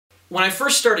When I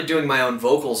first started doing my own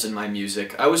vocals in my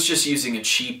music, I was just using a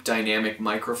cheap dynamic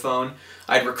microphone.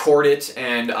 I'd record it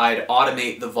and I'd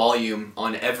automate the volume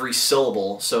on every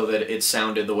syllable so that it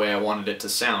sounded the way I wanted it to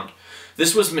sound.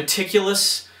 This was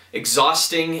meticulous,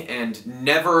 exhausting, and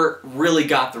never really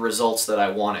got the results that I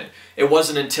wanted. It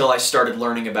wasn't until I started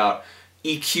learning about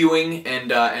EQing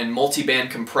and multiband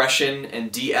compression and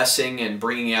de-essing and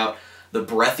bringing out the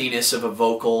breathiness of a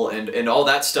vocal and all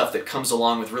that stuff that comes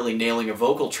along with really nailing a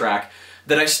vocal track,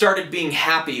 that I started being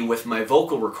happy with my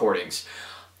vocal recordings.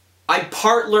 I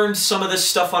part learned some of this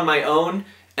stuff on my own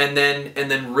and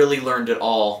then really learned it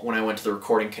all when I went to the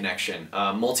Recording Connection,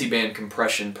 multiband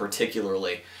compression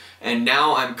particularly. And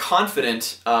now I'm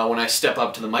confident when I step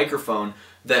up to the microphone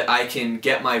that I can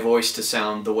get my voice to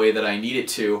sound the way that I need it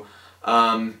to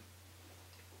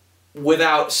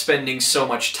without spending so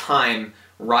much time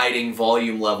riding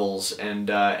volume levels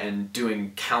and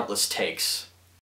doing countless takes.